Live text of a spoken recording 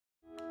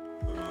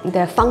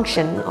The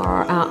function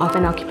of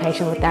an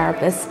occupational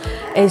therapist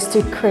is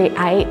to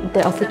create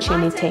the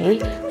opportunity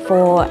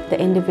for the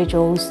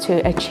individuals to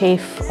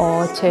achieve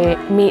or to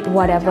meet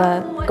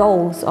whatever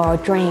goals or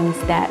dreams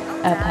that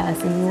a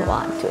person would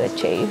like to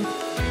achieve.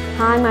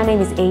 Hi, my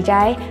name is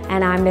EJ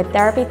and I'm the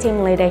therapy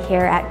team leader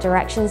here at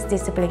Directions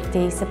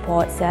Disability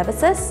Support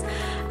Services.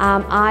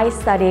 I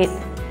studied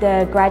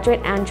the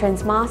Graduate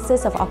Entrance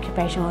Masters of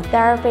Occupational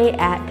Therapy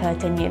at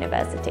Curtin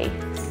University.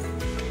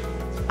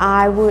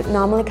 I would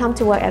normally come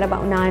to work at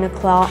about 9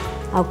 o'clock.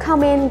 I'll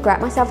come in, grab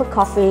myself a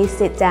coffee,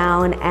 sit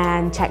down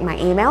and check my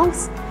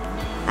emails.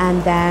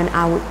 And then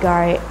I would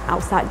go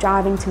outside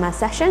driving to my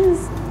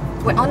sessions.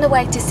 We're on the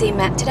way to see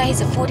Matt today.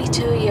 He's a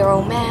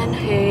 42-year-old man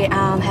who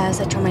has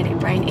a traumatic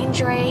brain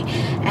injury.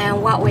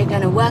 And what we're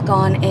going to work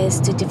on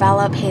is to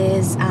develop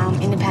his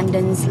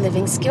independence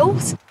living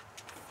skills.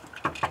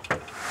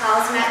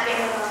 How's Matt been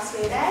the last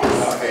few days?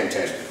 Oh,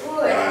 fantastic.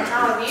 Good.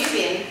 How have you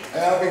been?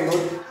 I've been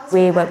good.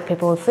 We work with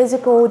people with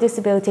physical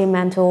disability,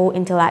 mental,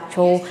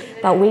 intellectual,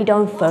 but we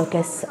don't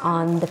focus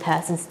on the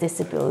person's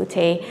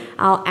disability.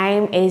 Our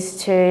aim is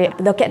to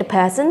look at the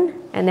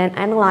person and then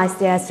analyze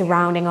their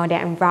surrounding or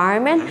their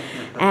environment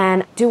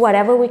and do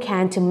whatever we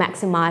can to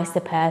maximize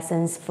the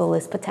person's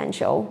fullest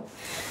potential.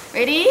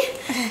 Ready?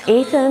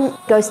 Ethan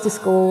goes to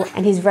school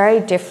and he's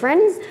very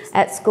different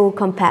at school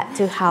compared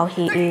to how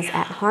he is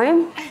at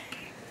home.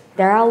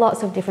 There are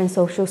lots of different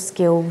social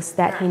skills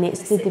that he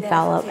needs to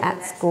develop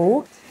at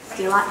school.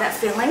 Do you like that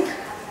feeling?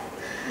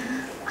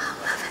 I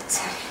love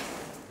it.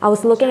 I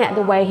was looking at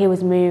the way he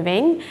was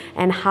moving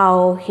and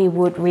how he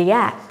would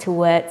react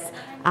towards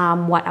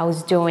what I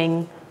was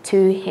doing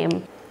to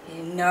him.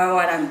 You know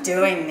what I'm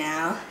doing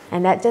now.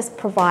 And that just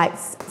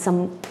provides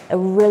a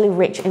really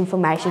rich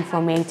information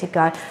for me to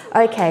go,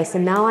 okay, so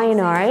now I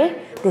know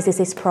this is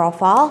his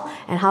profile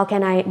and how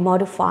can I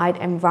modify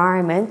the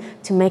environment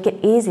to make it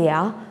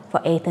easier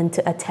for Ethan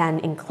to attend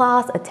in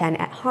class,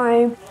 attend at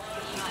home.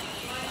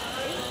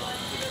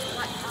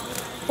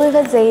 With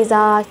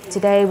Aziza,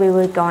 today we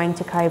were going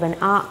to Coburn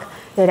Arc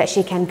so that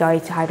she can go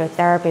to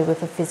hydrotherapy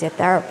with a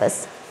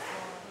physiotherapist.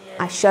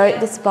 I showed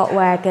the sport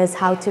workers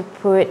how to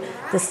put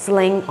the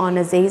sling on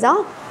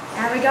Aziza.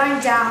 Now we're going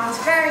down,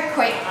 it's very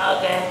quick.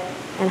 Okay.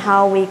 And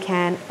how we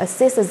can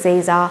assist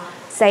Aziza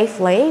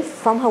safely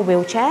from her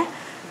wheelchair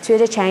to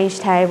the change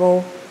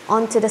table,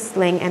 onto the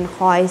sling and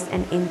hoist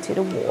and into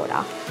the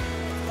water.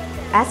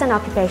 As an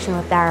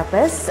occupational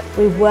therapist,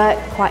 we work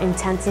quite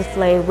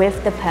intensively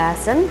with the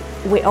person.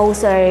 We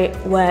also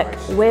work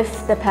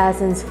with the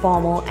person's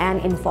formal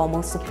and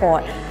informal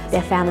support.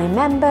 Their family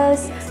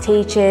members,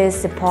 teachers,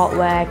 support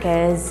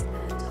workers.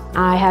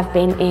 I have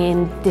been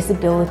in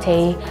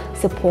disability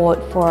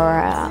support for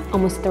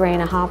almost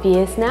 3.5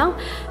 years now,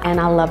 and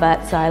I love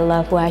it. So I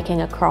love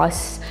working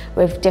across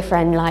with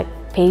different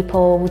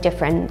people,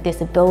 different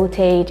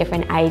disability,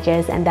 different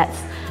ages, and that's,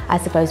 I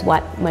suppose,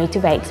 what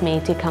motivates me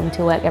to come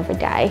to work every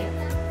day.